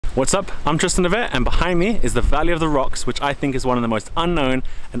What's up? I'm Tristan de Vet, and behind me is the Valley of the Rocks, which I think is one of the most unknown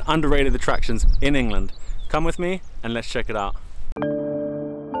and underrated attractions in England. Come with me and let's check it out.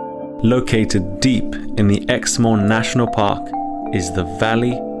 Located deep in the Exmoor National Park is the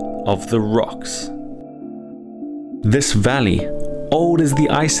Valley of the Rocks. This valley, old as the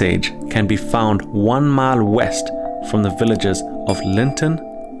Ice Age, can be found 1 mile west from the villages of Linton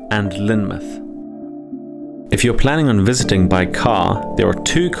and Lynmouth. If you're planning on visiting by car, there are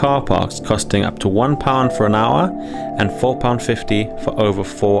 2 car parks costing up to £1 for an hour and £4.50 for over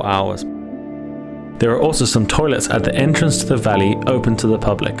 4 hours. There are also some toilets at the entrance to the valley open to the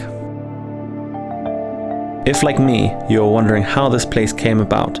public. If, like me, you are wondering how this place came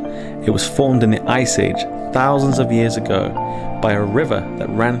about, it was formed in the Ice Age thousands of years ago by a river that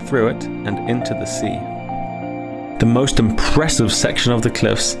ran through it and into the sea. The most impressive section of the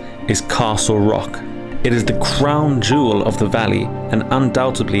cliffs is Castle Rock. It is the crown jewel of the valley and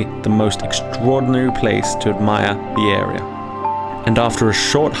undoubtedly the most extraordinary place to admire the area. And after a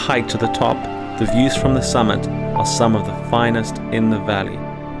short hike to the top, the views from the summit are some of the finest in the valley.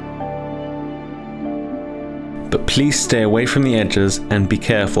 But please stay away from the edges and be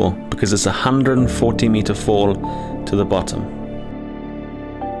careful because it's a 140-meter fall to the bottom.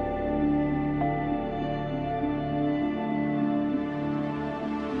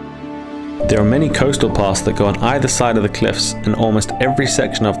 There are many coastal paths that go on either side of the cliffs, and almost every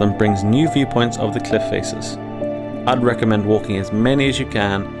section of them brings new viewpoints of the cliff faces. I'd recommend walking as many as you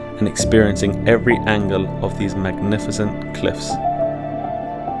can and experiencing every angle of these magnificent cliffs.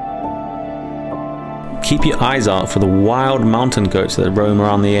 Keep your eyes out for the wild mountain goats that roam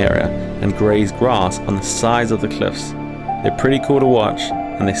around the area and graze grass on the sides of the cliffs. They're pretty cool to watch,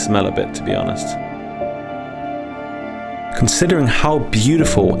 and they smell a bit, to be honest. Considering how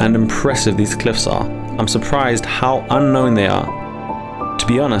beautiful and impressive these cliffs are, I'm surprised how unknown they are. To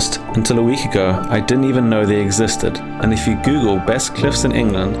be honest, until a week ago, I didn't even know they existed, and if you Google best cliffs in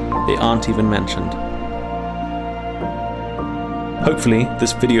England, they aren't even mentioned. Hopefully,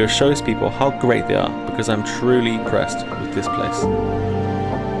 this video shows people how great they are, because I'm truly impressed with this place.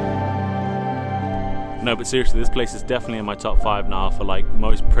 No, but seriously, this place is definitely in my top 5 now for like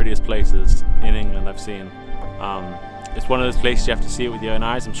most prettiest places in England I've seen. It's one of those places you have to see it with your own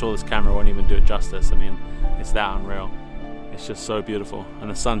eyes. I'm sure this camera won't even do it justice. I mean, it's that unreal. It's just so beautiful. And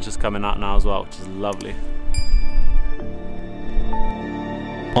the sun's just coming out now as well, which is lovely.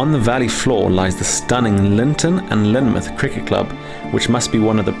 On the valley floor lies the stunning Linton and Lynmouth Cricket Club, which must be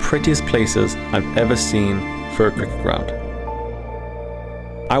one of the prettiest places I've ever seen for a cricket ground.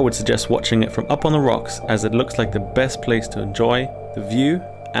 I would suggest watching it from up on the rocks, as it looks like the best place to enjoy the view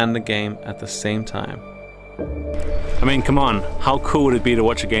and the game at the same time. I mean, come on, how cool would it be to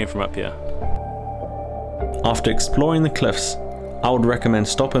watch a game from up here? After exploring the cliffs, I would recommend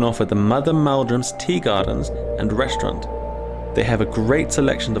stopping off at the Mother Meldrum's Tea Gardens and Restaurant. They have a great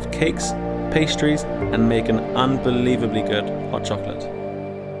selection of cakes, pastries, and make an unbelievably good hot chocolate.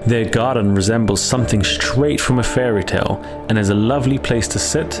 Their garden resembles something straight from a fairy tale and is a lovely place to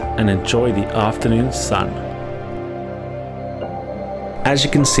sit and enjoy the afternoon sun. As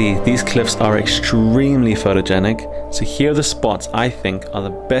you can see, these cliffs are extremely photogenic, so here are the spots I think are the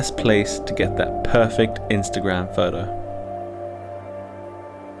best place to get that perfect Instagram photo.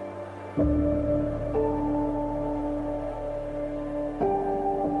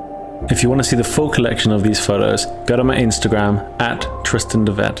 If you want to see the full collection of these photos, go to my Instagram at Tristan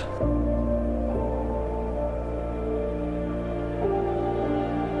de Vet.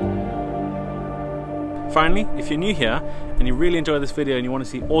 Finally, if you're new here and you really enjoy this video and you want to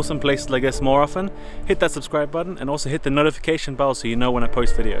see awesome places like this more often, hit that subscribe button and also hit the notification bell so you know when I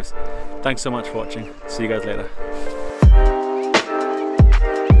post videos. Thanks so much for watching. See you guys later.